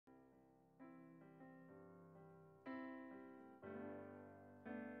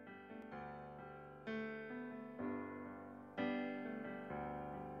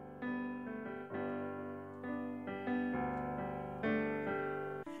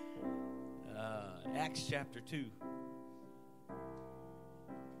Acts chapter 2.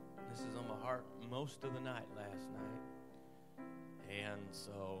 This is on my heart most of the night last night. And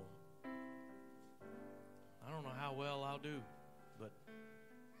so, I don't know how well I'll do, but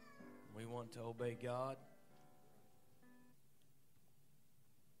we want to obey God.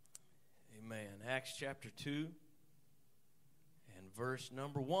 Amen. Acts chapter 2 and verse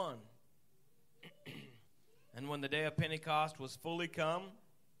number 1. And when the day of Pentecost was fully come,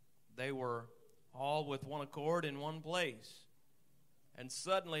 they were all with one accord in one place. And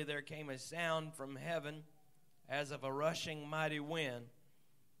suddenly there came a sound from heaven as of a rushing mighty wind,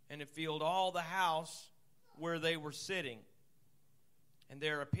 and it filled all the house where they were sitting. And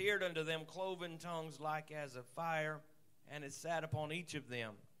there appeared unto them cloven tongues like as of fire, and it sat upon each of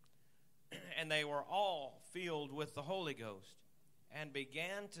them. And they were all filled with the Holy Ghost, and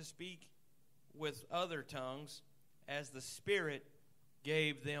began to speak with other tongues as the Spirit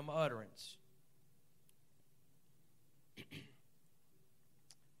gave them utterance.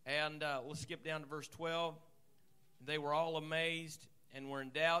 And we'll skip down to verse 12. They were all amazed and were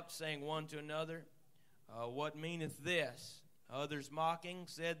in doubt, saying one to another, what meaneth this? Others mocking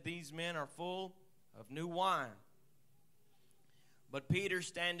said, these men are full of new wine. But Peter,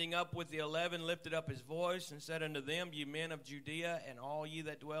 standing up with the 11, lifted up his voice and said unto them, ye men of Judea, and all ye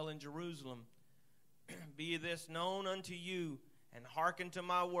that dwell in Jerusalem, be this known unto you, and hearken to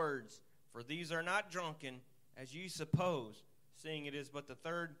my words. For these are not drunken, as ye suppose, seeing it is but the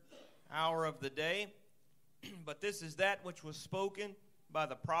third hour of the day. But this is that which was spoken by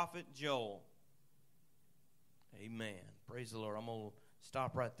the prophet Joel. Amen. Praise the Lord. I'm going to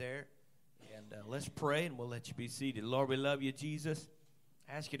stop right there. And let's pray, and we'll let you be seated. Lord, we love you, Jesus.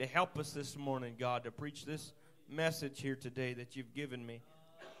 I ask you to help us this morning, God, to preach this message here today that you've given me.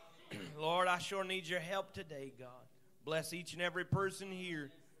 Lord, I sure need your help today, God. Bless each and every person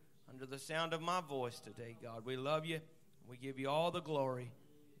here under the sound of my voice today, God. We love you. We give you all the glory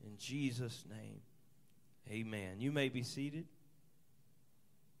in Jesus' name. Amen. You may be seated.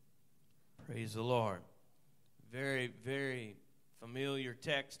 Praise the Lord. Very, very familiar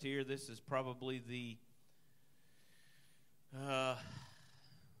text here. This is probably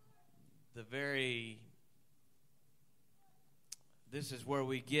this is where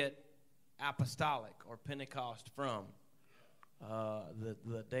we get Apostolic or Pentecost from,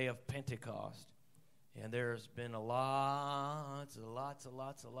 the day of Pentecost. And there's been lots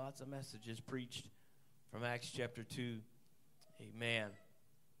of messages preached from Acts chapter 2. Amen.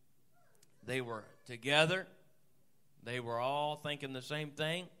 They were together. They were all thinking the same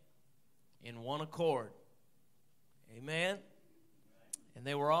thing in one accord. Amen. And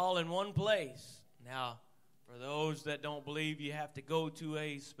they were all in one place. Now, for those that don't believe you have to go to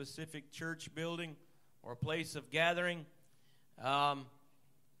a specific church building or a place of gathering,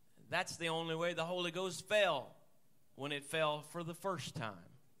 that's the only way the Holy Ghost fell, when it fell for the first time.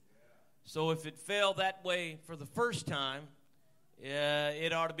 So if it fell that way for the first time,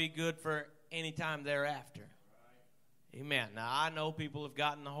 it ought to be good for any time thereafter. Amen. Now, I know people have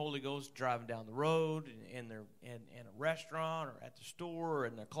gotten the Holy Ghost driving down the road, in a restaurant, or at the store, or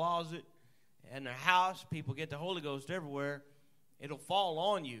in their closet, in their house. People get the Holy Ghost everywhere. It'll fall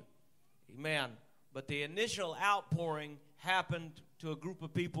on you. Amen. But the initial outpouring happened to a group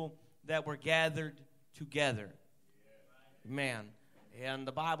of people that were gathered together. Amen. And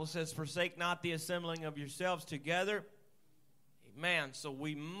the Bible says, forsake not the assembling of yourselves together. Amen. So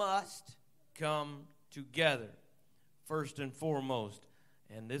we must come together, first and foremost.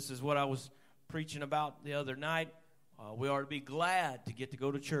 And this is what I was preaching about the other night. We ought to be glad to get to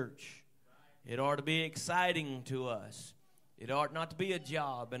go to church. It ought to be exciting to us. It ought not to be a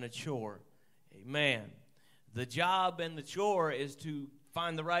job and a chore. Amen. The job and the chore is to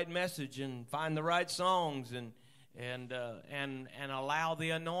find the right message and find the right songs and allow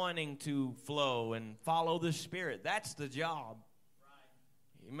the anointing to flow and follow the Spirit. That's the job.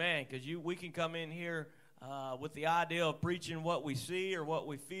 Right. Amen. Because we can come in here with the idea of preaching what we see or what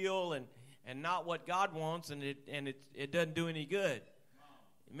we feel and not what God wants, and it doesn't do any good.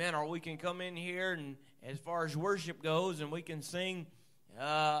 Amen. Or we can come in here, and as far as worship goes, and we can sing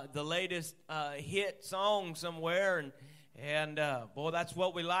the latest hit song somewhere, and boy, that's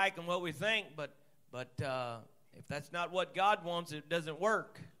what we like and what we think. But if that's not what God wants, it doesn't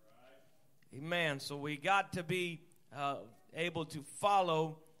work. Right. Amen. So we got to be able to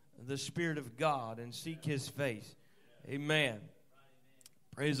follow the Spirit of God and seek His face. Amen.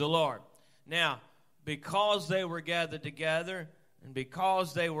 Praise the Lord. Now, because they were gathered together, and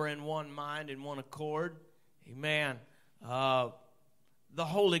because they were in one mind and one accord, amen, the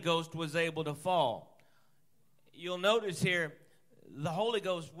Holy Ghost was able to fall. You'll notice here, the Holy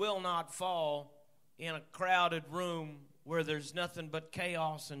Ghost will not fall in a crowded room where there's nothing but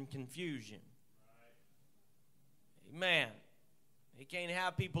chaos and confusion. Amen. You can't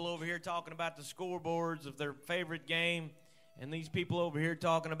have people over here talking about the scoreboards of their favorite game, and these people over here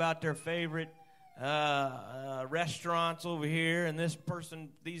talking about their favorite restaurants over here, and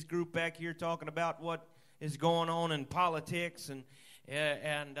these group back here talking about what is going on in politics, and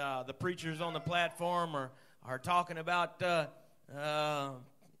the preachers on the platform are talking about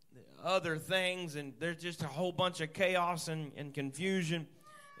other things, and there's just a whole bunch of chaos and confusion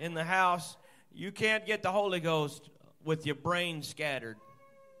in the house. You can't get the Holy Ghost with your brain scattered.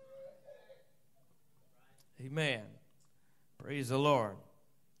 Amen. Praise the Lord.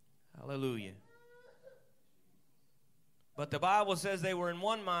 Hallelujah. But the Bible says they were in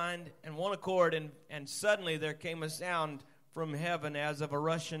one mind and one accord, and suddenly there came a sound from heaven as of a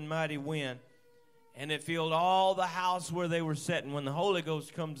rushing mighty wind, and it filled all the house where they were sitting. When the Holy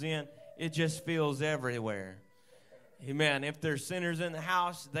Ghost comes in, it just fills everywhere. Amen. If there's sinners in the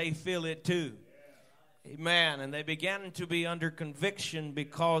house, they feel it too. Amen. And they began to be under conviction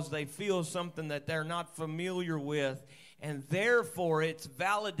because they feel something that they're not familiar with, and therefore it's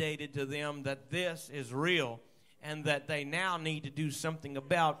validated to them that this is real and that they now need to do something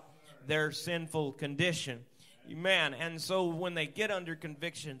about their sinful condition. Amen. And so when they get under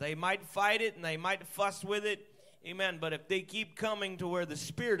conviction, they might fight it and they might fuss with it. Amen. But if they keep coming to where the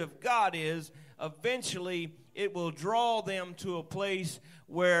Spirit of God is, eventually it will draw them to a place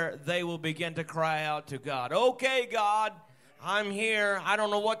where they will begin to cry out to God. Okay, God, I'm here. I don't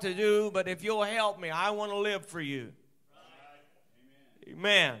know what to do, but if you'll help me, I want to live for you.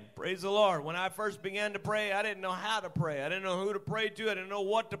 Amen. Praise the Lord. When I first began to pray, I didn't know how to pray. I didn't know who to pray to. I didn't know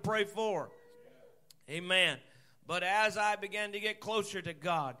what to pray for. Amen. But as I began to get closer to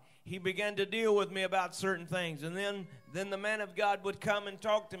God, He began to deal with me about certain things. And then the man of God would come and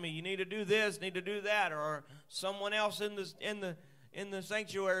talk to me. You need to do this, need to do that. Or someone else in the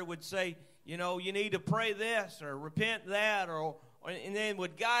sanctuary would say, you know, you need to pray this or repent that. And then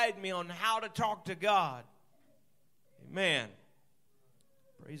would guide me on how to talk to God. Amen.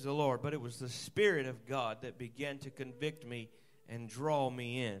 Praise the Lord. But it was the Spirit of God that began to convict me and draw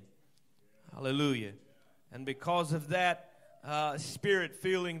me in. Hallelujah. And because of that Spirit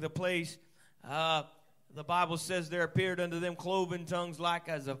filling the place, the Bible says there appeared unto them cloven tongues like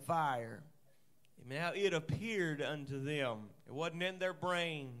as a fire. Now it appeared unto them. It wasn't in their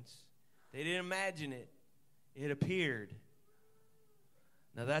brains. They didn't imagine it. It appeared.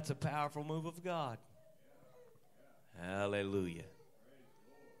 Now that's a powerful move of God. Hallelujah.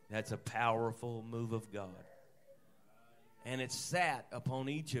 That's a powerful move of God. And it sat upon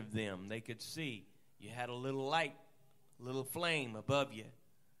each of them. They could see. You had a little light, a little flame above you.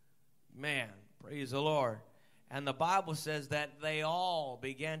 Man, praise the Lord. And the Bible says that they all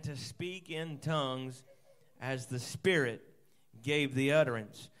began to speak in tongues as the Spirit gave the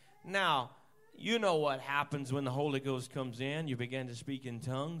utterance. Now, you know what happens when the Holy Ghost comes in. You begin to speak in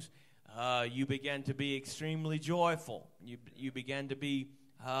tongues. You begin to be extremely joyful. You begin to be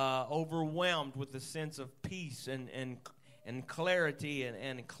overwhelmed with a sense of peace and clarity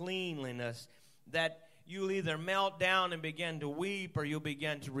and cleanliness, that you'll either melt down and begin to weep, or you'll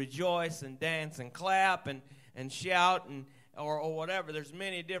begin to rejoice and dance and clap and shout or whatever. There's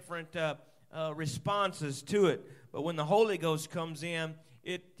many different responses to it. But when the Holy Ghost comes in,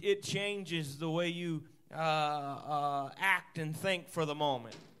 it changes the way you act and think for the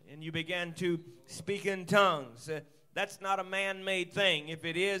moment. And you begin to speak in tongues. That's not a man-made thing. If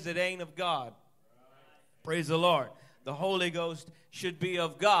it is, it ain't of God. Praise the Lord. The Holy Ghost should be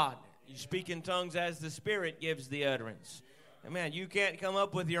of God. You speak in tongues as the Spirit gives the utterance. Amen. You can't come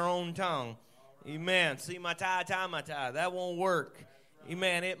up with your own tongue. Amen. See my tie, that won't work.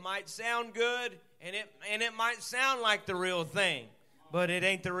 Amen. It might sound good, and it might sound like the real thing, but it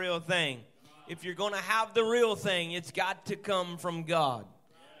ain't the real thing. If you're going to have the real thing, it's got to come from God.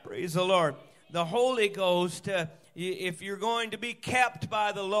 Praise the Lord. The Holy Ghost, if you're going to be kept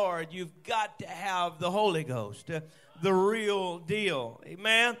by the Lord, you've got to have the Holy Ghost, the real deal.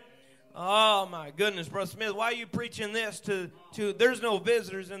 Amen. Oh, my goodness, Brother Smith, why are you preaching this to there's no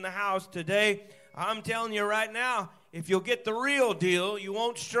visitors in the house today. I'm telling you right now, if you'll get the real deal, you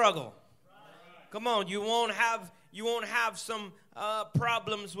won't struggle. Come on, you won't have some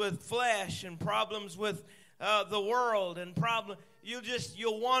problems with flesh and problems with the world and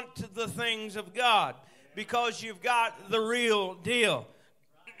you'll want the things of God because you've got the real deal.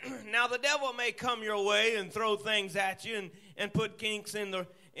 Now, the devil may come your way and throw things at you and put kinks in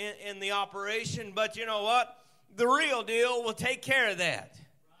the operation, but you know what? The real deal will take care of that.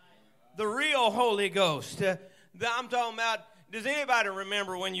 The real Holy Ghost. I'm talking about Does anybody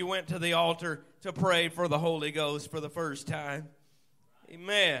remember when you went to the altar to pray for the Holy Ghost for the first time?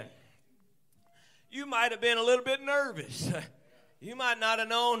 Amen. You might have been a little bit nervous. You might not have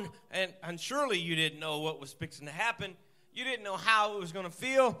known, and surely you didn't know what was fixing to happen. You didn't know how it was going to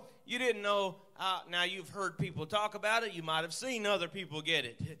feel. You didn't know. Now, you've heard people talk about it. You might have seen other people get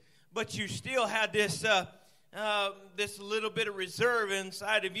it. But you still had this little bit of reserve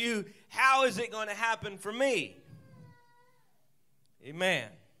inside of you. How is it going to happen for me? Amen.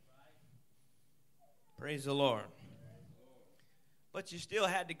 Praise the Lord. But you still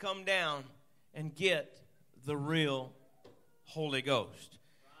had to come down and get the real Holy Ghost.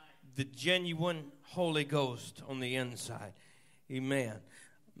 The genuine Holy Ghost on the inside. Amen.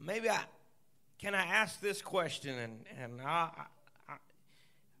 Can I ask this question? And I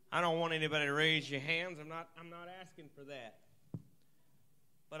don't want anybody to raise your hands. I'm not asking for that.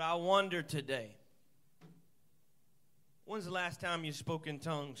 But I wonder today, when's the last time you spoke in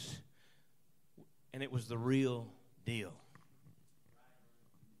tongues and it was the real deal?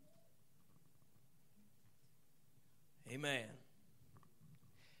 Amen.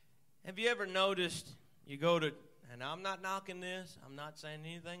 Have you ever noticed you go to, and I'm not knocking this, I'm not saying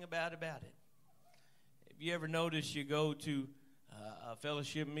anything about it. Have you ever noticed you go to a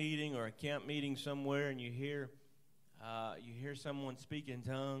fellowship meeting or a camp meeting somewhere and you hear someone speak in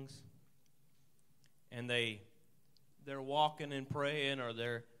tongues and they're walking and praying or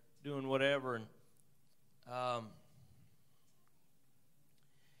they're doing whatever, and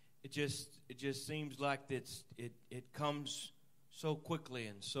it just seems like it comes so quickly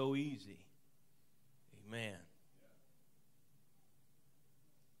and so easy. Amen.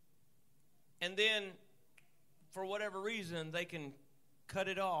 And then, for whatever reason, they can cut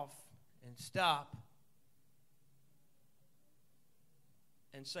it off and stop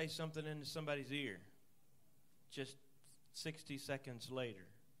and say something into somebody's ear just 60 seconds later.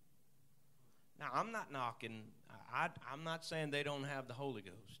 Now, I'm not knocking. I'm not saying they don't have the Holy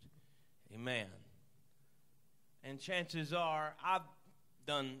Ghost. Amen. And chances are I've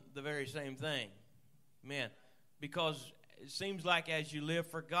done the very same thing. Amen. Because it seems like as you live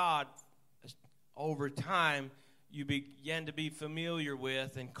for God, over time, you begin to be familiar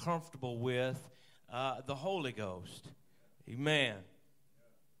with and comfortable with the Holy Ghost. Amen.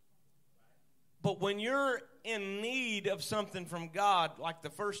 But when you're in need of something from God, like the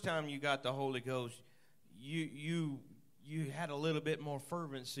first time you got the Holy Ghost, you had a little bit more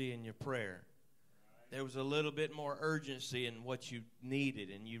fervency in your prayer. There was a little bit more urgency in what you needed,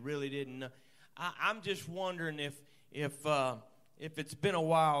 and you really didn't know. I'm just wondering if it's been a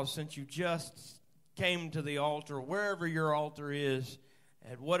while since you just came to the altar, wherever your altar is,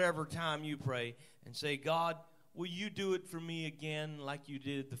 at whatever time you pray, and say, God, will you do it for me again like you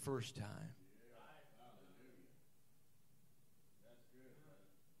did the first time?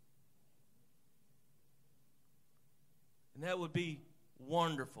 And that would be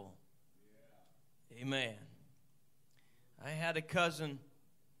wonderful. Amen. I had a cousin,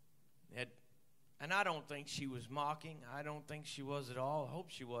 and I don't think she was mocking. I don't think she was at all. I hope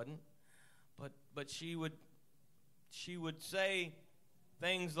she wasn't. But she would say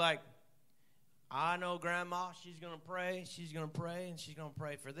things like, I know Grandma, she's going to pray, and she's going to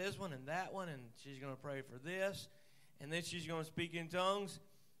pray for this one and that one, and she's going to pray for this, and then she's going to speak in tongues,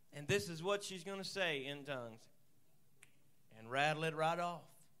 and this is what she's going to say in tongues, and rattle it right off.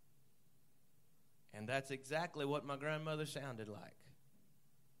 And that's exactly what my grandmother sounded like.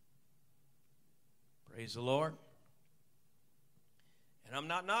 Praise the Lord. And I'm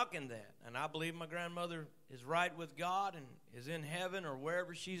not knocking that. And I believe my grandmother is right with God and is in heaven or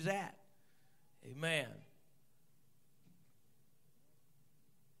wherever she's at. Amen.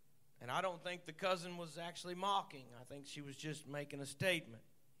 And I don't think the cousin was actually mocking. I think she was just making a statement,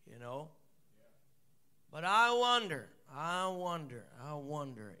 you know. But I wonder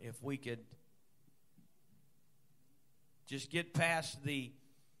if we could just get past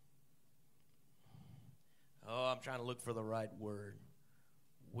I'm trying to look for the right word.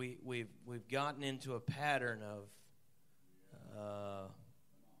 We've gotten into a pattern of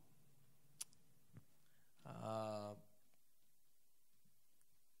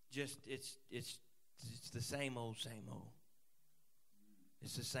just it's the same old.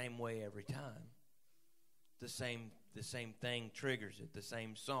 It's the same way every time. The same thing triggers it. The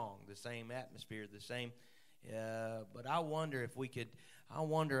same song, the same atmosphere, the same. But I wonder if we could. I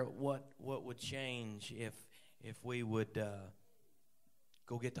wonder what would change if we would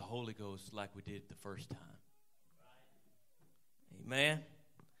go get the Holy Ghost like we did the first time. Amen.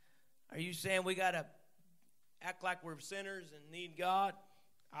 Are you saying we got to act like we're sinners and need God?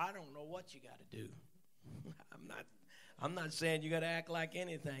 I don't know what you got to do. I'm not saying you got to act like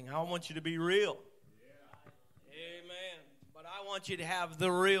anything. I want you to be real. Yeah. Amen. But I want you to have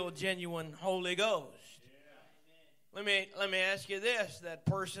the real, genuine Holy Ghost. Yeah. Let me ask you this. That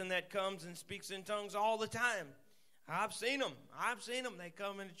person that comes and speaks in tongues all the time, I've seen them. They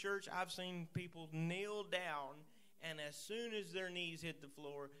come into church. I've seen people kneel down, and as soon as their knees hit the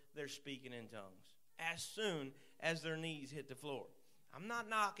floor, they're speaking in tongues. As soon as their knees hit the floor. I'm not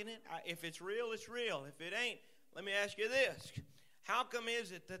knocking it. If it's real, it's real. If it ain't, let me ask you this. How come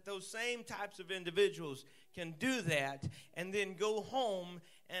is it that those same types of individuals can do that and then go home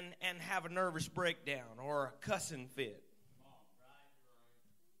and have a nervous breakdown or a cussing fit?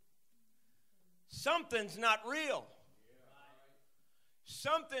 Something's not real.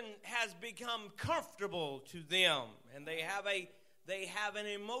 Something has become comfortable to them, and they have an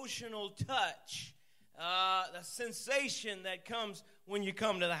emotional touch, a sensation that comes when you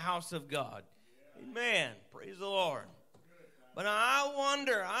come to the house of God. Amen. Praise the Lord. But I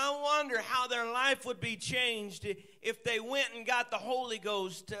wonder how their life would be changed if they went and got the Holy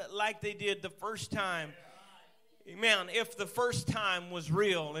Ghost like they did the first time. Amen. If the first time was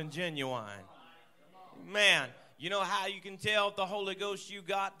real and genuine. Man, you know how you can tell if the Holy Ghost you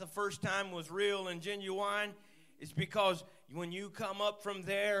got the first time was real and genuine? It's because when you come up from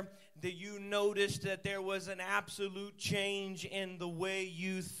there, that you noticed that there was an absolute change in the way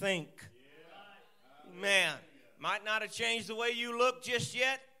you think. Man, might not have changed the way you look just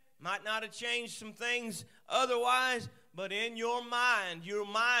yet. Might not have changed some things otherwise. But in your mind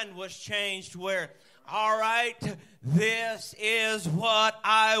was changed where, all right, this is what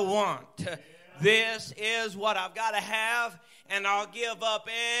I want. This is what I've got to have, and I'll give up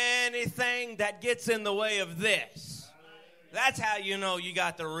anything that gets in the way of this. That's how you know you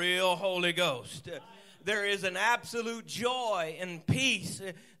got the real Holy Ghost. There is an absolute joy and peace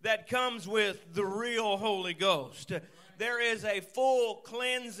that comes with the real Holy Ghost. There is a full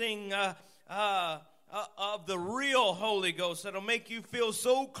cleansing of the real Holy Ghost that'll make you feel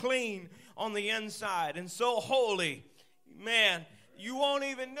so clean on the inside and so holy. Man, you won't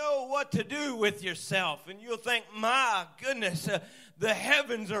even know what to do with yourself. And you'll think, my goodness, the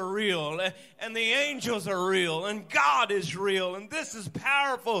heavens are real, and the angels are real, and God is real, and this is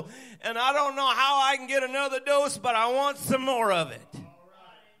powerful. And I don't know how I can get another dose, but I want some more of it.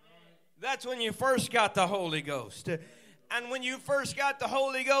 That's when you first got the Holy Ghost. And when you first got the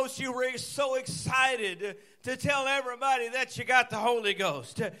Holy Ghost, you were so excited to tell everybody that you got the Holy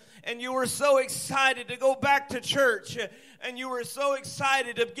Ghost. And you were so excited to go back to church. And you were so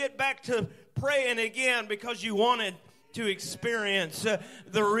excited to get back to praying again because you wanted to experience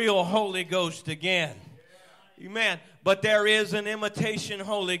the real Holy Ghost again. Amen. But there is an imitation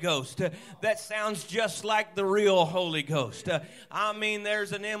Holy Ghost that sounds just like the real Holy Ghost. I mean,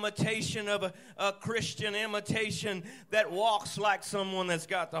 there's an imitation of a Christian imitation that walks like someone that's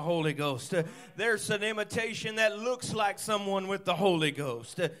got the Holy Ghost. There's an imitation that looks like someone with the Holy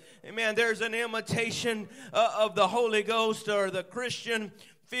Ghost. Amen. There's an imitation of the Holy Ghost or the Christian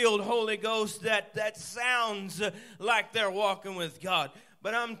filled Holy Ghost that sounds like they're walking with God.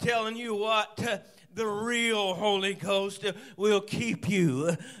 But I'm telling you what, the real Holy Ghost will keep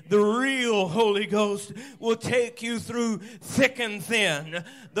you. The real Holy Ghost will take you through thick and thin.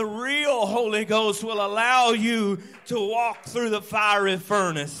 The real Holy Ghost will allow you to walk through the fiery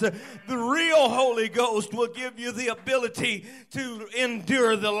furnace. The real Holy Ghost will give you the ability to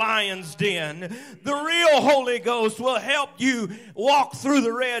endure the lion's den. The real Holy Ghost will help you walk through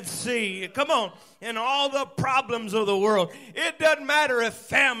the Red Sea. Come on. And all the problems of the world. It doesn't matter if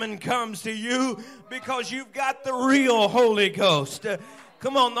famine comes to you because you've got the real Holy Ghost.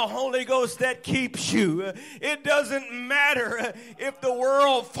 Come on, the Holy Ghost that keeps you. It doesn't matter if the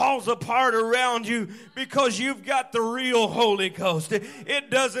world falls apart around you because you've got the real Holy Ghost. It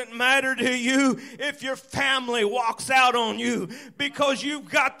doesn't matter to you if your family walks out on you because you've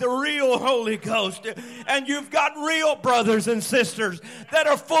got the real Holy Ghost. And you've got real brothers and sisters that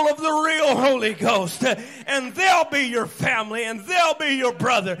are full of the real Holy Ghost. And they'll be your family, and they'll be your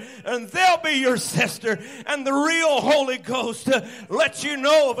brother, and they'll be your sister. And the real Holy Ghost lets you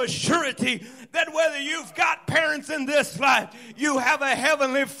know of a surety that whether you've got parents in this life, you have a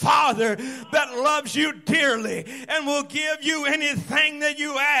heavenly Father that loves you dearly and will give you anything that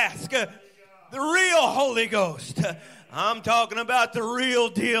you ask. The real Holy Ghost. I'm talking about the real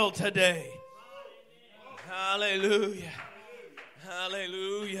deal today. Hallelujah.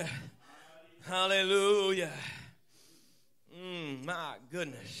 Hallelujah. Hallelujah. My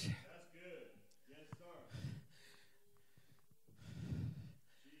goodness.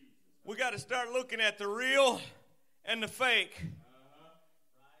 We got to start looking at the real and the fake.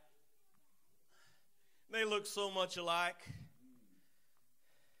 They look so much alike.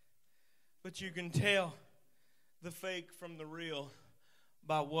 But you can tell the fake from the real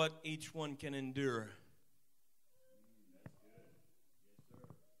by what each one can endure.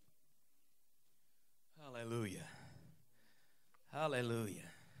 Hallelujah. Hallelujah.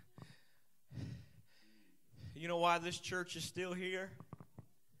 You know why this church is still here?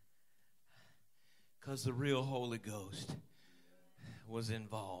 Because the real Holy Ghost was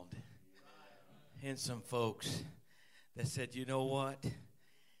involved. And some folks that said, you know what?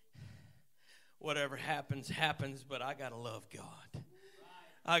 Whatever happens, happens, but I got to love God.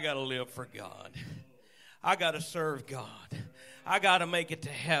 I got to live for God. I got to serve God. I got to make it to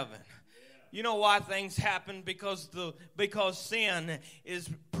heaven. You know why things happen? Because sin is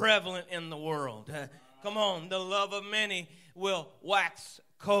prevalent in the world. Come on, the love of many will wax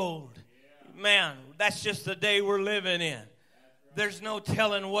cold. Man, that's just the day we're living in. There's no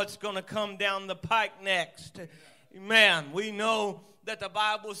telling what's going to come down the pike next. Man, we know that the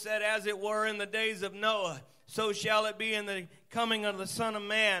Bible said, as it were in the days of Noah, so shall it be in the coming of the Son of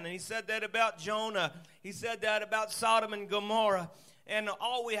Man. And he said that about Jonah. He said that about Sodom and Gomorrah. And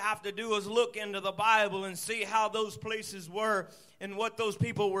all we have to do is look into the Bible and see how those places were and what those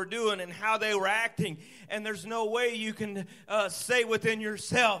people were doing and how they were acting. And there's no way you can say within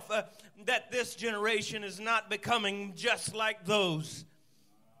yourself that this generation is not becoming just like those.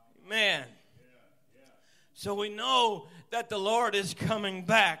 Man. So we know that the Lord is coming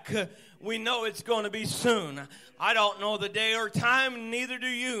back. We know it's going to be soon. I don't know the day or time, neither do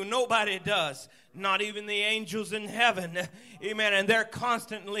you. Nobody does. Not even the angels in heaven. Amen. And they're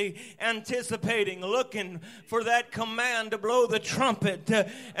constantly anticipating, looking for that command to blow the trumpet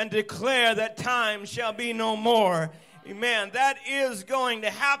and declare that time shall be no more. Amen. That is going to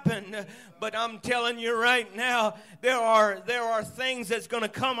happen. But I'm telling you right now, there are things that's going to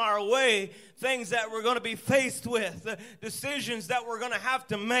come our way, things that we're going to be faced with, decisions that we're going to have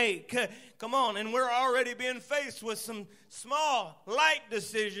to make. Come on, and we're already being faced with some small, light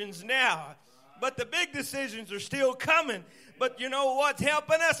decisions now. But the big decisions are still coming. But you know what's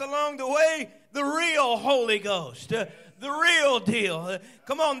helping us along the way? The real Holy Ghost. The real deal.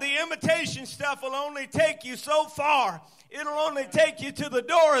 Come on, the imitation stuff will only take you so far. It'll only take you to the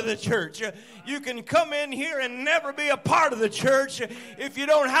door of the church. You can come in here and never be a part of the church if you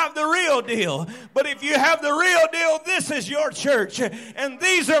don't have the real deal. But if you have the real deal, this is your church. And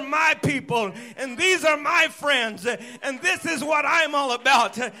these are my people. And these are my friends. And this is what I'm all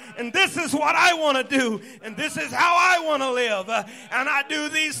about. And this is what I want to do. And this is how I want to live. And I do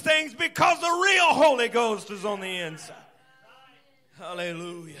these things because the real Holy Ghost is on the inside.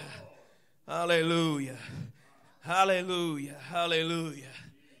 Hallelujah. Hallelujah. Hallelujah. Hallelujah.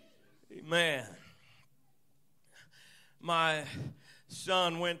 Amen. My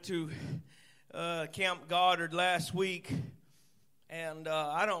son went to Camp Goddard last week, and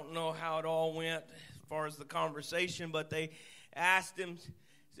I don't know how it all went as far as the conversation, but they asked him,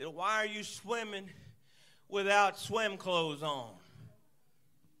 said, why are you swimming without swim clothes on?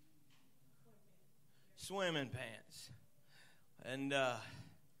 Swimming pants. And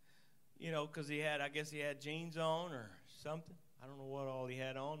you know, because I guess he had jeans on or something. I don't know what all he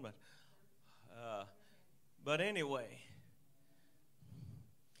had on, but anyway,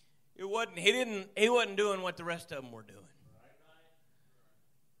 he wasn't doing what the rest of them were doing.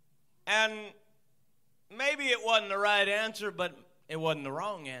 And maybe it wasn't the right answer, but it wasn't the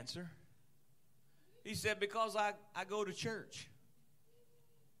wrong answer. He said, because I go to church.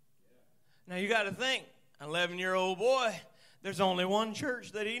 Now you got to think, an 11-year-old boy, there's only one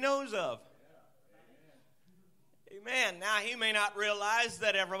church that he knows of. Amen. Now, he may not realize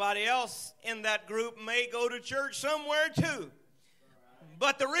that everybody else in that group may go to church somewhere too.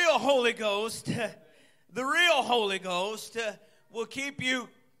 But the real Holy Ghost, will keep you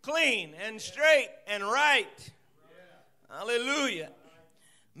clean and straight and right. Hallelujah.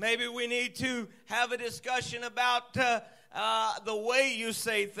 Maybe we need to have a discussion about the way you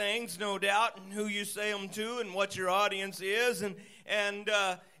say things, no doubt, and who you say them to and what your audience is. And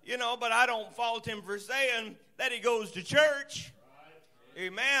you know, but I don't fault him for saying that he goes to church.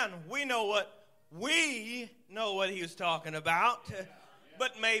 Amen. We know what he was talking about.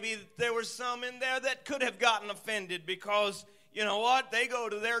 But maybe there were some in there that could have gotten offended because, you know what, they go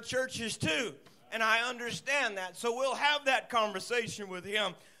to their churches too. And I understand that. So we'll have that conversation with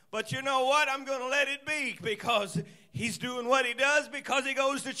him. But you know what? I'm going to let it be because he's doing what he does because he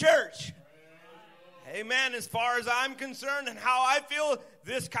goes to church. Amen. As far as I'm concerned and how I feel,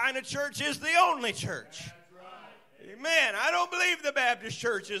 this kind of church is the only church. Amen. I don't believe the Baptist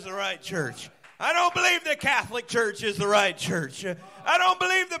church is the right church. I don't believe the Catholic Church is the right church. I don't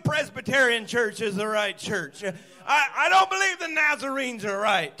believe the Presbyterian Church is the right church. I don't believe the Nazarenes are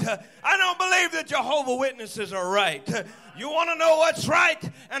right. I don't believe the Jehovah's Witnesses are right. You want to know what's right?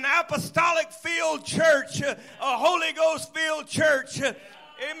 An apostolic-filled church, a Holy Ghost-filled church.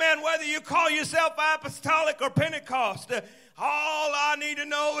 Amen. Whether you call yourself apostolic or Pentecost, all I need to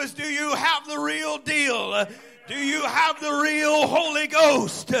know is, do you have the real deal? Do you have the real Holy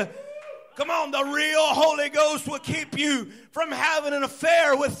Ghost? Come on, the real Holy Ghost will keep you from having an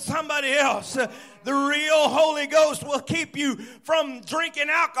affair with somebody else. The real Holy Ghost will keep you from drinking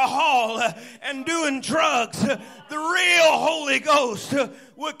alcohol and doing drugs. The real Holy Ghost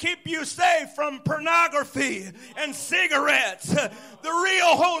will keep you safe from pornography and cigarettes. The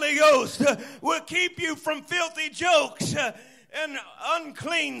real Holy Ghost will keep you from filthy jokes and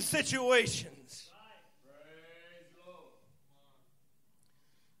unclean situations.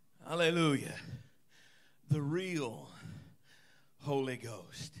 Hallelujah. The real Holy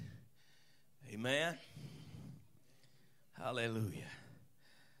Ghost. Amen. Hallelujah.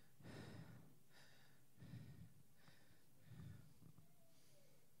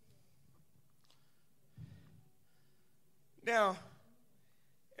 Now,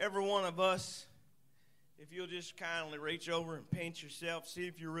 every one of us, if you'll just kindly reach over and pinch yourself, see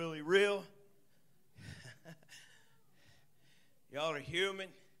if you're really real. Y'all are human.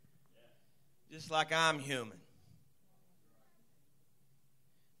 Just like I'm human.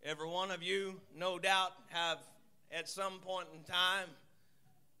 Every one of you, no doubt, have at some point in time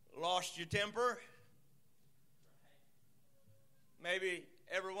lost your temper. Maybe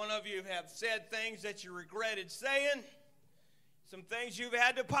every one of you have said things that you regretted saying. Some things you've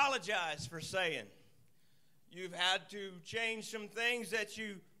had to apologize for saying. You've had to change some things that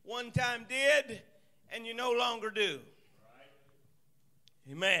you one time did and you no longer do.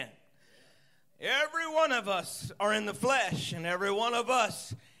 Amen. Every one of us are in the flesh, and every one of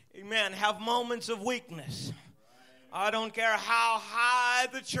us, amen, have moments of weakness. I don't care how high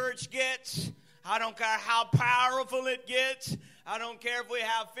the church gets. I don't care how powerful it gets. I don't care if we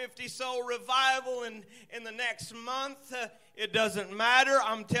have 50 soul revival in the next month. It doesn't matter.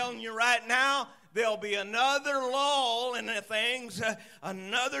 I'm telling you right now, there'll be another lull in the things,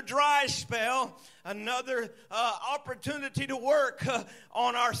 another dry spell, another opportunity to work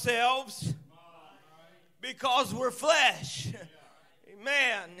on ourselves. Because we're flesh.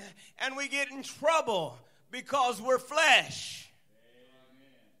 Amen. And we get in trouble because we're flesh.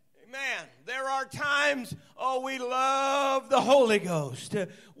 Amen. There are times, we love the Holy Ghost.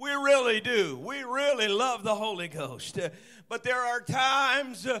 We really do. We really love the Holy Ghost. But there are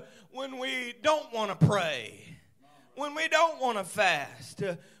times when we don't want to pray. When we don't want to fast.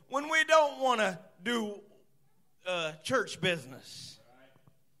 When we don't want to do church business.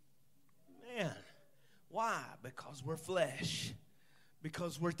 Man. Why? Because we're flesh.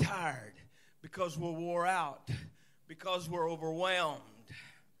 Because we're tired. Because we're wore out. Because we're overwhelmed.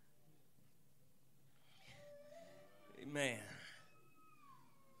 Amen.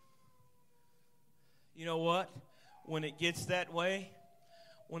 You know what? When it gets that way,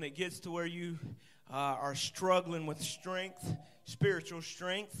 when it gets to where you are struggling with strength, spiritual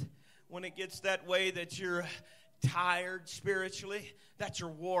strength, when it gets that way that you're tired spiritually, that you're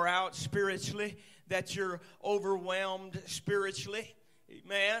wore out spiritually, that you're overwhelmed spiritually.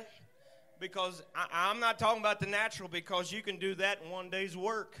 Amen. Because I'm not talking about the natural, because you can do that in one day's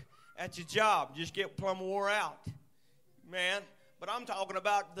work at your job. Just get plumb wore out. Amen. But I'm talking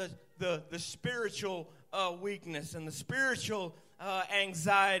about the spiritual weakness and the spiritual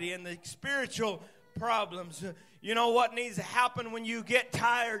anxiety and the spiritual problems. You know what needs to happen when you get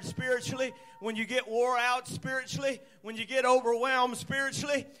tired spiritually, when you get wore out spiritually, when you get overwhelmed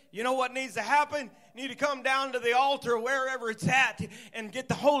spiritually? You know what needs to happen? You need to come down to the altar wherever it's at and get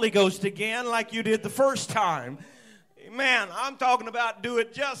the Holy Ghost again like you did the first time. Man, I'm talking about do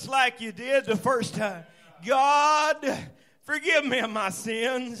it just like you did the first time. God, forgive me of my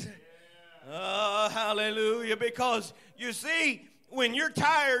sins. Hallelujah. Because you see, when you're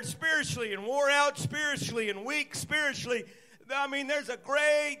tired spiritually and wore out spiritually and weak spiritually, I mean, there's a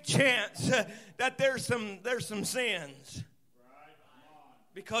great chance that there's some sins.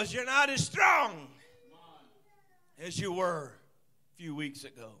 Because you're not as strong as you were a few weeks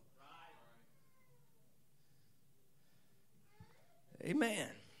ago. Amen.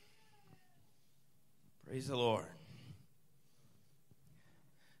 Praise the Lord.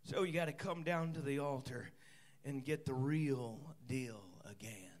 So you got to come down to the altar and get the real deal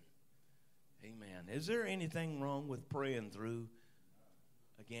again. Amen. Is there anything wrong with praying through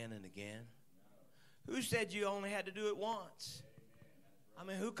again and again? Who said you only had to do it once? I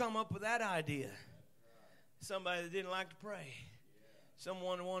mean, who come up with that idea? Somebody that didn't like to pray.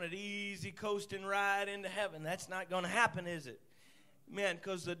 Someone wanted easy coasting ride into heaven. That's not going to happen, is it? Man,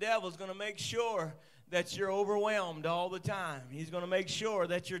 because the devil's going to make sure that you're overwhelmed all the time. He's going to make sure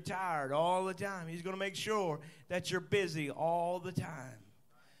that you're tired all the time. He's going to make sure that you're busy all the time.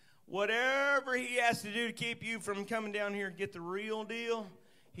 Whatever he has to do to keep you from coming down here and get the real deal,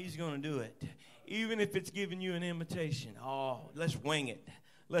 he's going to do it. Even if it's giving you an invitation. Oh, let's wing it.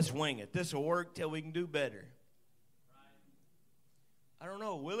 Let's wing it. This will work till we can do better. I don't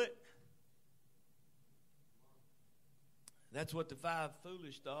know, will it? That's what the 5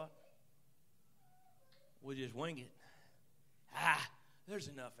 foolish thought. We'll just wing it. There's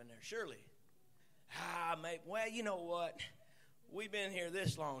enough in there, surely. Mate, well, you know what? We've been here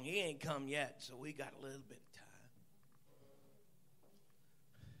this long. He ain't come yet, so we got a little bit of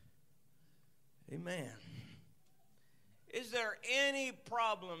time. Amen. Is there any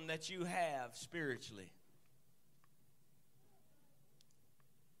problem that you have spiritually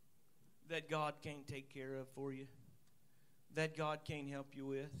that God can't take care of for you? That God can't help you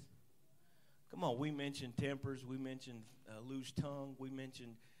with? Come on, we mentioned tempers, we mentioned loose tongue, we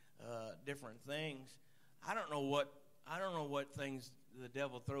mentioned different things. I don't know what things the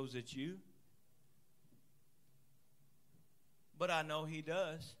devil throws at you, but I know he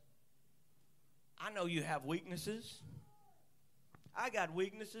does. I know you have weaknesses. I got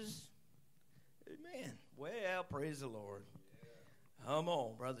weaknesses. Amen. Well, praise the Lord. Come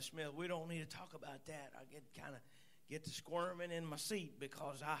on, Brother Smith. We don't need to talk about that. I get to squirming in my seat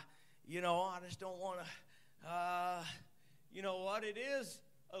because I just don't want to, you know what, it is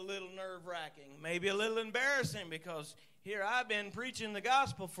a little nerve-wracking, maybe a little embarrassing, because here I've been preaching the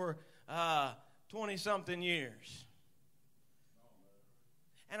gospel for 20-something years.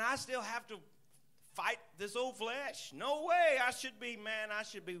 And I still have to fight this old flesh. No way. I should be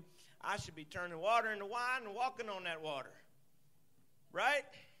turning water into wine and walking on that water. Right?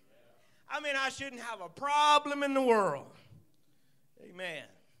 I mean, I shouldn't have a problem in the world. Amen.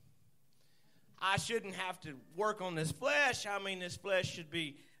 I shouldn't have to work on this flesh. I mean, this flesh should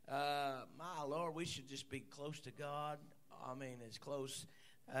be, my Lord, we should just be close to God. I mean, as close,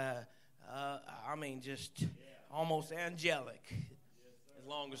 just almost angelic,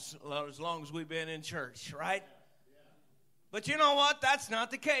 as long as we've been in church, right? But you know what? That's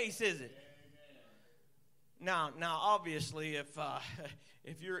not the case, is it? Now, obviously,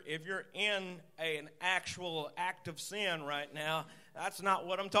 if you're in an actual act of sin right now, that's not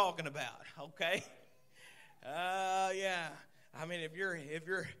what I'm talking about. Okay? Yeah. I mean, if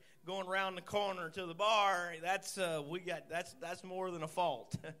you're going around the corner to the bar, that's more than a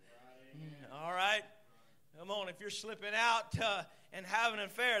fault. All right? Come on, if you're slipping out and having an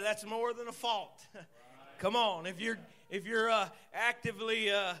affair, that's more than a fault. Come on, if you're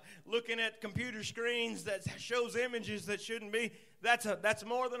actively looking at computer screens that shows images that shouldn't be, that's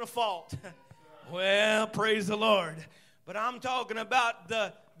more than a fault. Well, praise the Lord. But I'm talking about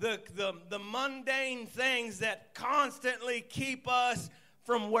the mundane things that constantly keep us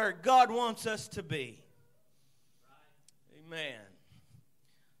from where God wants us to be. Amen.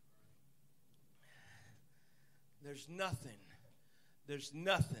 There's nothing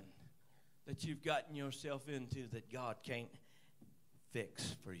that you've gotten yourself into that God can't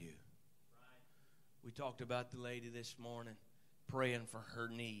fix for you. We talked about the lady this morning praying for her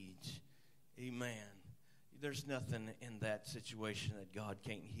needs. Amen. There's nothing in that situation that God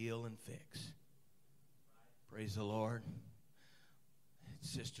can't heal and fix. Praise the Lord.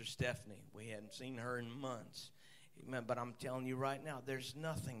 Sister Stephanie, we hadn't seen her in months. Amen. But I'm telling you right now, there's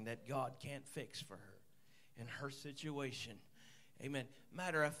nothing that God can't fix for her in her situation. Amen.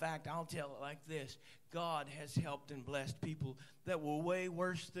 Matter of fact, I'll tell it like this. God has helped and blessed people that were way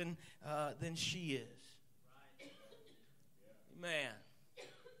worse than she is. Amen.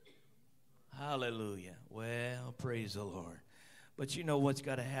 Hallelujah. Well, praise the Lord. But you know what's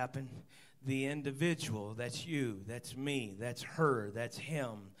got to happen? The individual, that's you, that's me, that's her, that's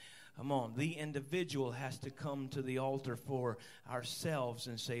him. Come on. The individual has to come to the altar for ourselves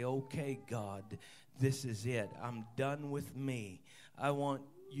and say, okay, God, this is it. I'm done with me. I want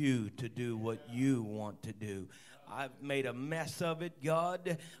you to do what you want to do. I've made a mess of it,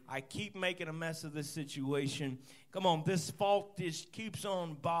 God. I keep making a mess of this situation. Come on, this fault just keeps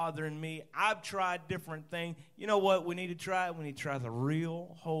on bothering me. I've tried different things. You know what we need to try? We need to try the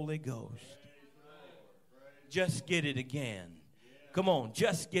real Holy Ghost. Just get it again. Come on,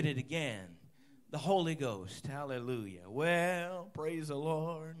 just get it again. The Holy Ghost. Hallelujah. Well, praise the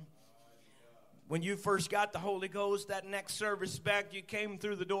Lord. When you first got the Holy Ghost, that next service back, you came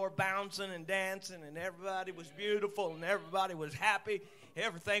through the door bouncing and dancing, and everybody was beautiful, and everybody was happy.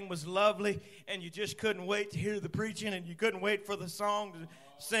 everything was lovely, and you just couldn't wait to hear the preaching, and you couldn't wait for the song to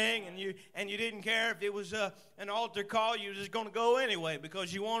sing, and you didn't care if it was an altar call. You were just going to go anyway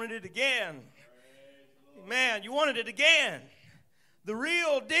because you wanted it again. Man, you wanted it again. The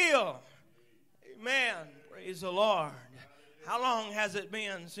real deal. Amen. Praise the Lord. How long has it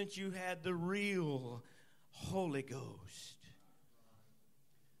been since you had the real Holy Ghost?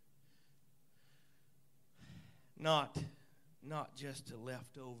 Not just a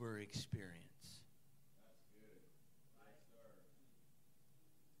leftover experience.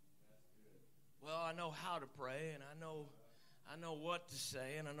 Well, I know how to pray, and I know what to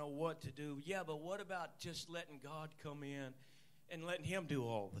say, and I know what to do. Yeah, but what about just letting God come in and letting Him do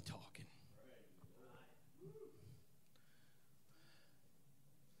all the talking?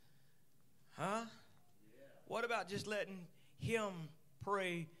 Huh? What about just letting Him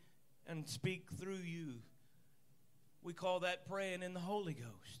pray and speak through you? We call that praying in the Holy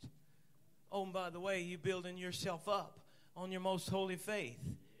Ghost. Oh, and by the way, you're building yourself up on your most holy faith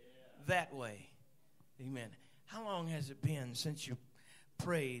that way. Amen. How long has it been since you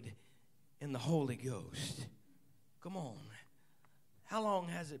prayed in the Holy Ghost? Come on. How long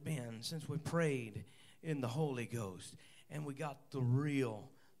has it been since we prayed in the Holy Ghost and we got the real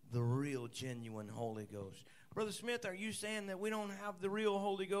genuine Holy Ghost? Brother Smith, are you saying that we don't have the real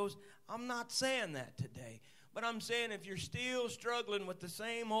Holy Ghost? I'm not saying that today. But I'm saying if you're still struggling with the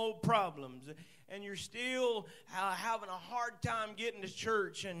same old problems and you're still having a hard time getting to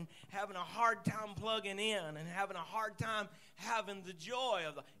church and having a hard time plugging in and having a hard time having the joy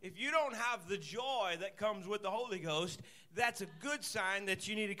of if you don't have the joy that comes with the Holy Ghost, that's a good sign that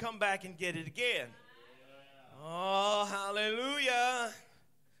you need to come back and get it again. Oh, hallelujah.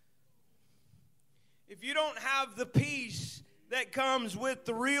 If you don't have the peace that comes with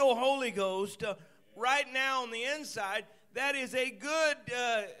the real Holy Ghost, right now on the inside, that is a good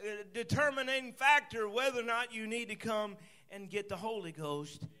determining factor whether or not you need to come and get the Holy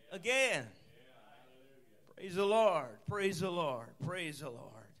Ghost again. Praise the Lord. Praise the Lord. Praise the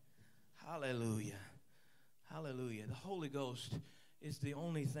Lord. Hallelujah. Hallelujah. The Holy Ghost is the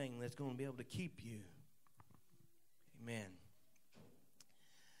only thing that's going to be able to keep you. Amen.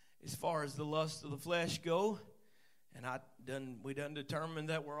 As far as the lust of the flesh go, and we done determined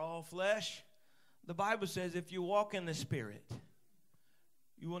that we're all flesh. The Bible says if you walk in the Spirit,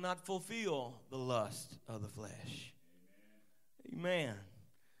 you will not fulfill the lust of the flesh. Amen.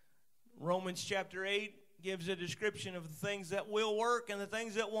 Romans chapter 8 gives a description of the things that will work and the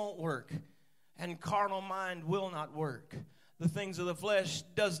things that won't work. And carnal mind will not work. The things of the flesh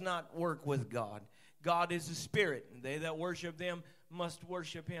does not work with God. God is a spirit, and they that worship Him must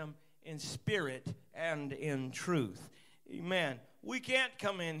worship Him in spirit and in truth. Amen. We can't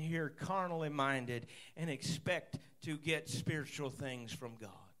come in here carnally minded and expect to get spiritual things from God.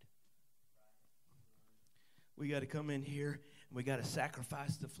 We got to come in here and we got to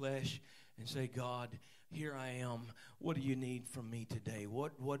sacrifice the flesh and say, God, here I am. What do you need from me today?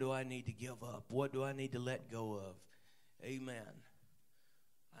 What do I need to give up? What do I need to let go of? Amen.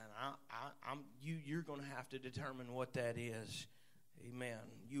 And you're going to have to determine what that is. Amen.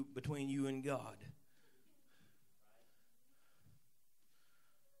 Between you and God.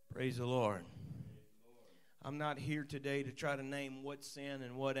 Praise the Lord. I'm not here today to try to name what's sin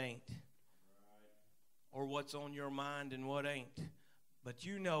and what ain't. Or what's on your mind and what ain't. But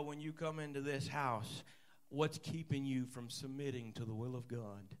you know when you come into this house, what's keeping you from submitting to the will of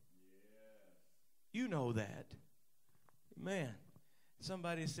God. You know that. Amen.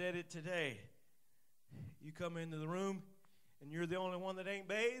 Somebody said it today. You come into the room and you're the only one that ain't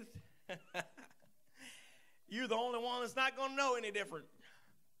bathed. You're the only one that's not going to know any different.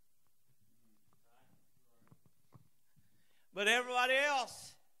 But everybody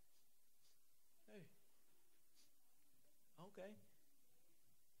else, hey, okay.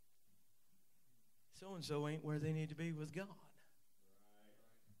 So-and-so ain't where they need to be with God.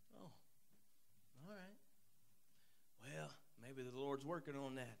 Oh, all right. Well, maybe the Lord's working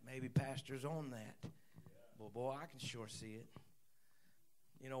on that. Maybe Pastor's on that. Well, boy, I can sure see it.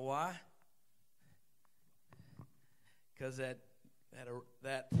 You know why? Because that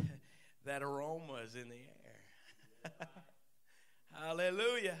aroma is in the air.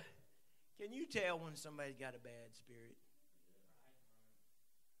 Hallelujah. Can you tell when somebody's got a bad spirit?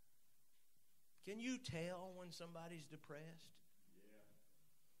 Can you tell when somebody's depressed?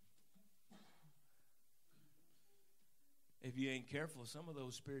 If you ain't careful, some of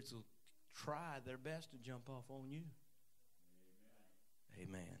those spirits will try their best to jump off on you.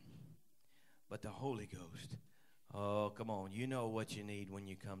 Amen. But the Holy Ghost, oh, come on. You know what you need when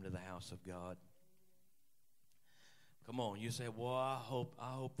you come to the house of God. Come on, you say, well, I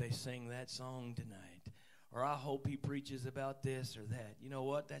hope they sing that song tonight. Or I hope he preaches about this or that. You know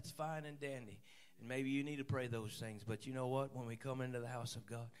what? That's fine and dandy. And maybe you need to pray those things. But you know what? When we come into the house of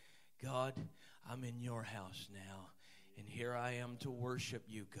God, God, I'm in your house now. And here I am to worship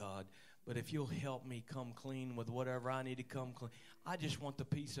you, God. But if you'll help me come clean with whatever I need to come clean. I just want the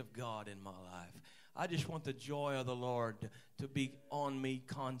peace of God in my life. I just want the joy of the Lord to be on me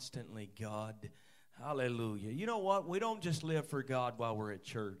constantly, God. Hallelujah. You know what? We don't just live for God while we're at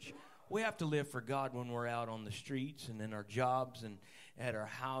church. We have to live for God when we're out on the streets and in our jobs and at our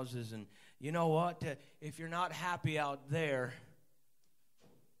houses. And you know what? If you're not happy out there,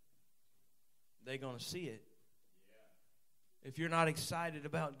 they're going to see it. If you're not excited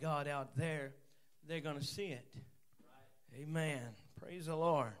about God out there, they're going to see it. Right. Amen. Praise the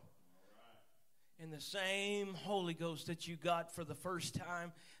Lord. Right. And the same Holy Ghost that you got for the first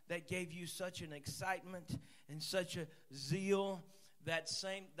time that gave you such an excitement and such a zeal,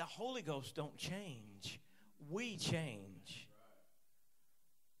 the Holy Ghost don't change. We change.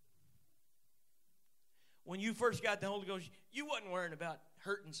 When you first got the Holy Ghost, you wasn't worrying about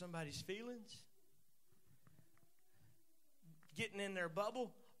hurting somebody's feelings, getting in their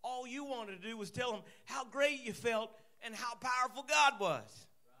bubble. All you wanted to do was tell them how great you felt and how powerful God was.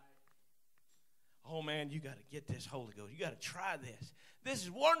 Right. Oh, man, you got to get this Holy Ghost. You got to try this. This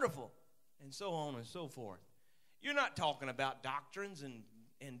is wonderful, and so on and so forth. You're not talking about doctrines and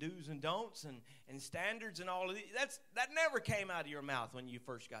do's and don'ts and standards and all of these. That never came out of your mouth when you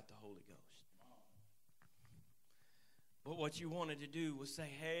first got the Holy Ghost. But what you wanted to do was say,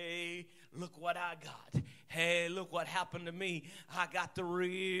 hey, look what I got. Hey, look what happened to me. I got the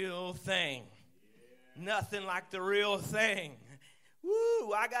real thing. Yeah. Nothing like the real thing.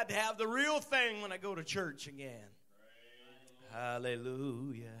 Woo, I got to have the real thing when I go to church again.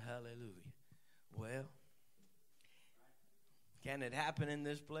 Hallelujah, hallelujah. Well, can it happen in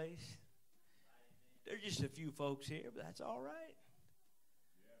this place? There's just a few folks here, but that's all right.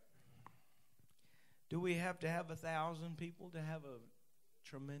 Do we have to have 1,000 people to have a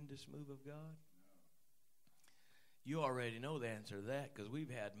tremendous move of God? You already know the answer to that because we've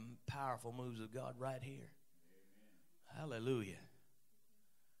had powerful moves of God right here. Amen. Hallelujah.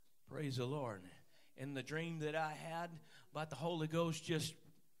 Praise the Lord. In the dream that I had about the Holy Ghost, just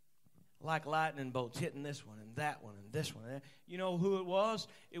like lightning bolts hitting this one and that one and this one. You know who it was?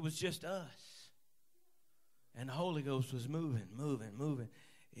 It was just us. And the Holy Ghost was moving.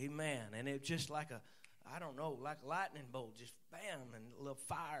 Amen. And it just like like a lightning bolt, just bam, and a little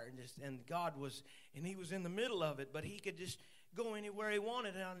fire, and God was, and He was in the middle of it, but He could just go anywhere He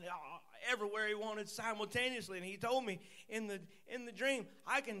wanted and everywhere He wanted simultaneously. And He told me in the dream,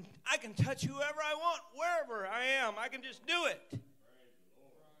 I can touch whoever I want, wherever I am. I can just do it.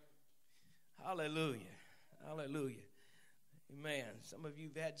 Hallelujah, hallelujah, amen. Some of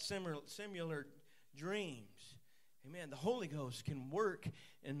you've had similar dreams. Amen. The Holy Ghost can work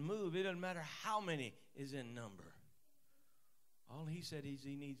and move. It doesn't matter how many is in number. All He said is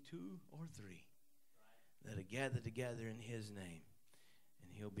He needs 2 or 3 that are gathered together in His name,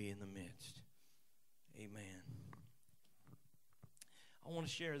 and He'll be in the midst. Amen. I want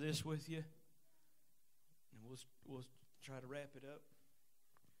to share this with you, and we'll try to wrap it up.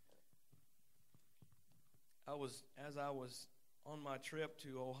 As I was on my trip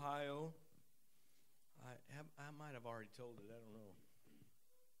to Ohio. I might have already told it. I don't know.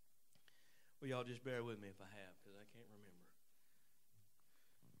 Well, y'all just bear with me if I have, because I can't remember.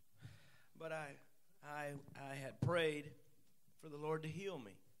 But I had prayed for the Lord to heal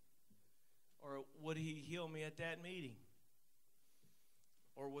me. Or would He heal me at that meeting?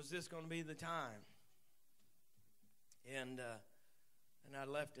 Or was this going to be the time? And I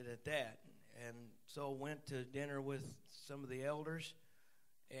left it at that. And so went to dinner with some of the elders.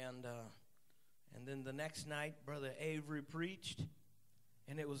 And then the next night, Brother Avery preached,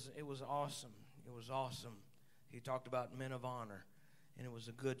 and it was awesome. It was awesome. He talked about men of honor, and it was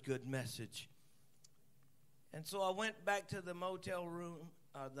a good message. And so I went back to the motel room,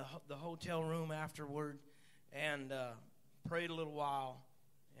 the hotel room afterward, and prayed a little while,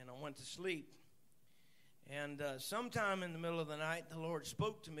 and I went to sleep. And sometime in the middle of the night, the Lord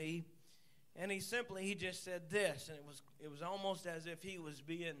spoke to me, and He just said this, and it was almost as if He was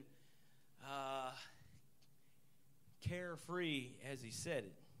being carefree as He said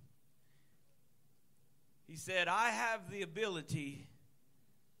it. He said, I have the ability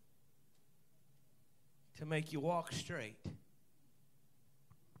to make you walk straight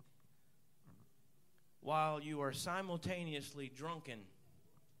while you are simultaneously drunken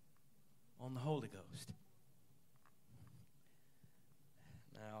on the Holy Ghost.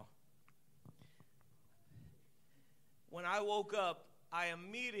 Now, I woke up, I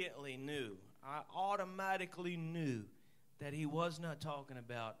immediately knew, I automatically knew that he was not talking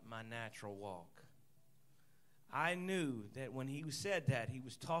about my natural walk. I knew that when he said that, he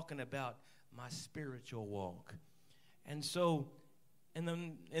was talking about my spiritual walk. And so in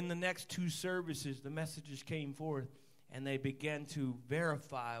the next two services, the messages came forth, and they began to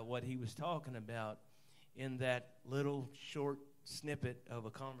verify what he was talking about in that little short snippet of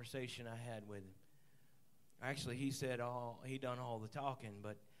a conversation I had with him. Actually, he said he done all the talking,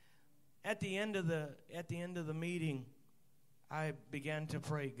 but at the end of the meeting, I began to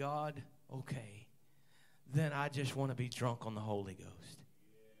pray, God, okay, then I just want to be drunk on the Holy Ghost.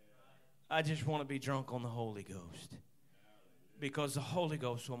 I just want to be drunk on the Holy Ghost. Because the Holy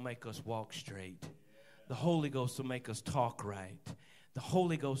Ghost will make us walk straight. The Holy Ghost will make us talk right. The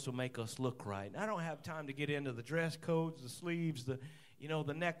Holy Ghost will make us look right. I don't have time to get into the dress codes, the sleeves, the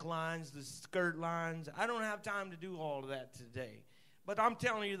necklines, the skirt lines. I don't have time to do all of that today. But I'm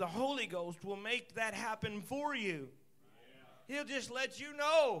telling you, the Holy Ghost will make that happen for you. He'll just let you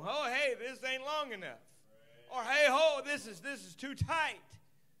know, oh, hey, this ain't long enough. Or, hey, oh, this is too tight.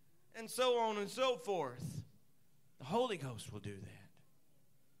 And so on and so forth. The Holy Ghost will do that.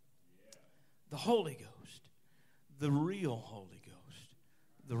 The Holy Ghost. The real Holy Ghost.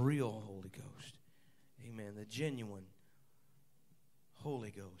 The real Holy Ghost. Amen. The genuine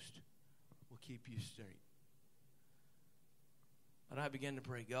Holy Ghost will keep you straight. But I began to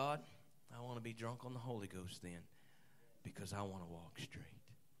pray, God, I want to be drunk on the Holy Ghost then, because I want to walk straight.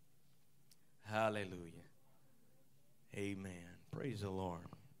 Hallelujah. Amen. Praise the Lord.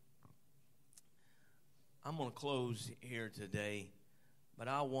 I'm going to close here today, but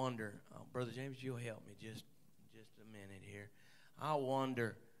I wonder, Brother James, you'll help me just a minute here. I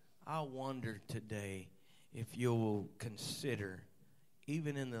wonder today if you'll consider,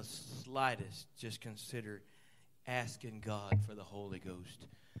 even in the slightest, just consider asking God for the Holy Ghost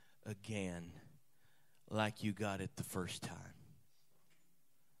again, like you got it the first time.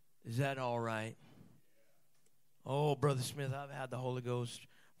 Is that all right? Oh, Brother Smith, I've had the Holy Ghost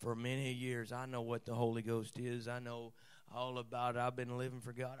for many years. I know what the Holy Ghost is. I know all about it. I've been living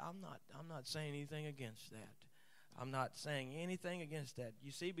for God. I'm not saying anything against that. I'm not saying anything against that.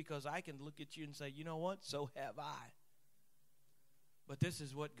 You see, because I can look at you and say, you know what? So have I. But this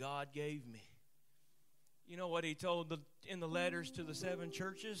is what God gave me. You know what he told in the letters to the 7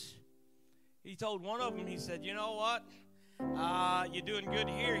 churches? He told one of them, he said, you know what? You're doing good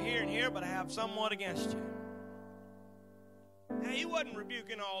here, here, and here, but I have somewhat against you. Now, he wasn't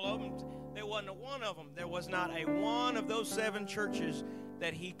rebuking all of them. There wasn't a one of them. There was not a one of those 7 churches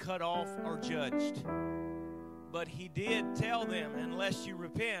that he cut off or judged. But he did tell them, unless you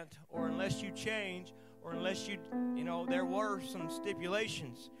repent or unless you change or unless there were some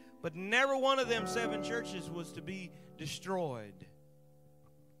stipulations. But never one of them 7 churches was to be destroyed.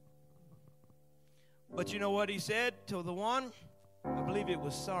 But you know what he said to the one? I believe it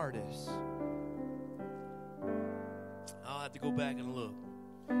was Sardis. I'll have to go back and look.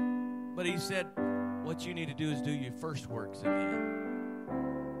 But he said, what you need to do is do your first works again.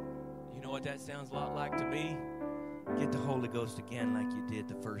 You know what that sounds a lot like to me? Get the Holy Ghost again like you did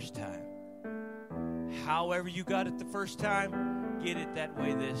the first time. However you got it the first time, get it that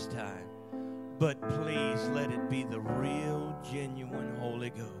way this time. But please let it be the real, genuine Holy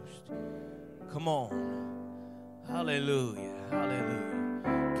Ghost. Come on. Hallelujah.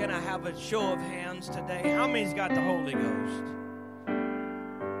 Hallelujah. Can I have a show of hands today? How many's got the Holy Ghost?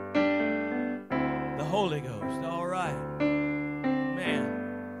 The Holy Ghost. All right.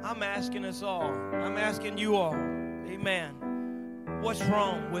 Man, I'm asking us all. I'm asking you all. Amen. What's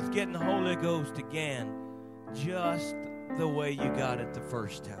wrong with getting the Holy Ghost again just the way you got it the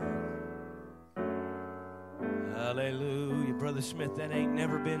first time? Hallelujah. Brother Smith, that ain't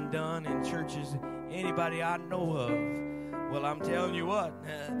never been done in churches anybody I know of. Well, I'm telling you what,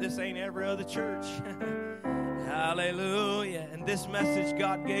 this ain't every other church. Hallelujah. And this message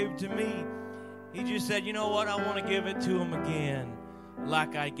God gave to me, he just said, you know what, I want to give it to him again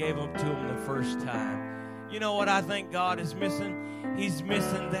like I gave him to him the first time. You know what I think God is missing? He's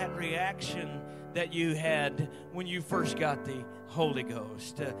missing that reaction that you had when you first got the Holy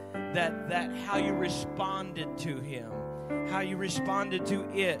Ghost. That how you responded to him. How you responded to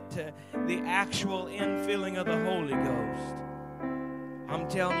it, the actual infilling of the Holy Ghost. I'm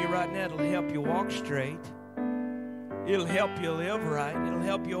telling you right now, it'll help you walk straight. It'll help you live right. It'll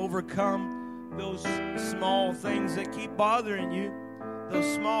help you overcome those small things that keep bothering you,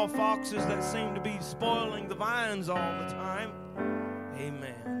 those small foxes that seem to be spoiling the vines all the time.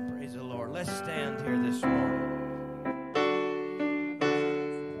 Amen. Praise the Lord. Let's stand here this morning.